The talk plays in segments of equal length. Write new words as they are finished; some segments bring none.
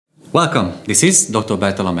Welcome, this is Dr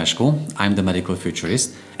Bertalan Meskó. I'm the medical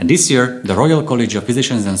futurist, and this year the Royal College of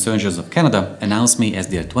Physicians and Surgeons of Canada announced me as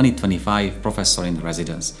their 2025 Professor in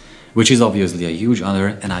Residence, which is obviously a huge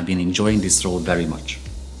honor, and I've been enjoying this role very much.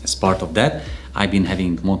 As part of that, I've been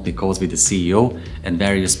having monthly calls with the CEO and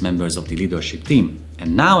various members of the leadership team.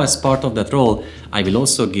 And now, as part of that role, I will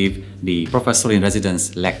also give the Professor in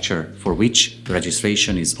Residence lecture, for which the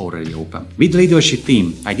registration is already open. With the leadership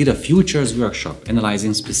team, I did a futures workshop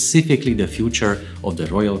analyzing specifically the future of the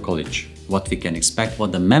Royal College, what we can expect,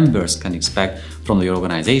 what the members can expect from the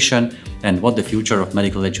organization, and what the future of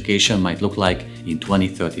medical education might look like in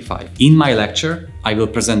 2035. In my lecture, I will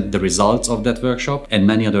present the results of that workshop and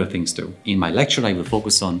many other things too. In my lecture, I will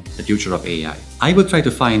focus on the future of AI. I will try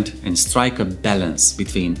to find and strike a balance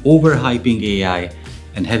between overhyping AI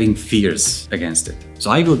and having fears against it.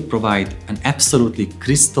 So I will provide an absolutely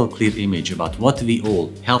crystal clear image about what we all,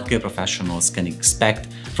 healthcare professionals, can expect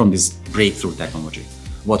from this breakthrough technology.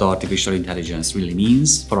 What artificial intelligence really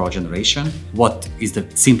means for our generation, what is the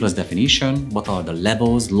simplest definition, what are the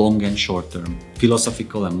levels, long and short term,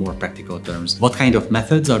 philosophical and more practical terms, what kind of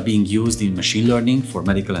methods are being used in machine learning for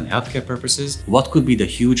medical and healthcare purposes, what could be the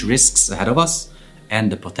huge risks ahead of us,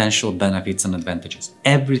 and the potential benefits and advantages.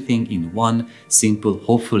 Everything in one simple,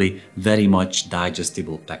 hopefully very much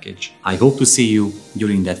digestible package. I hope to see you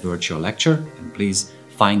during that virtual lecture, and please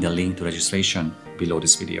find the link to registration below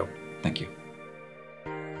this video. Thank you.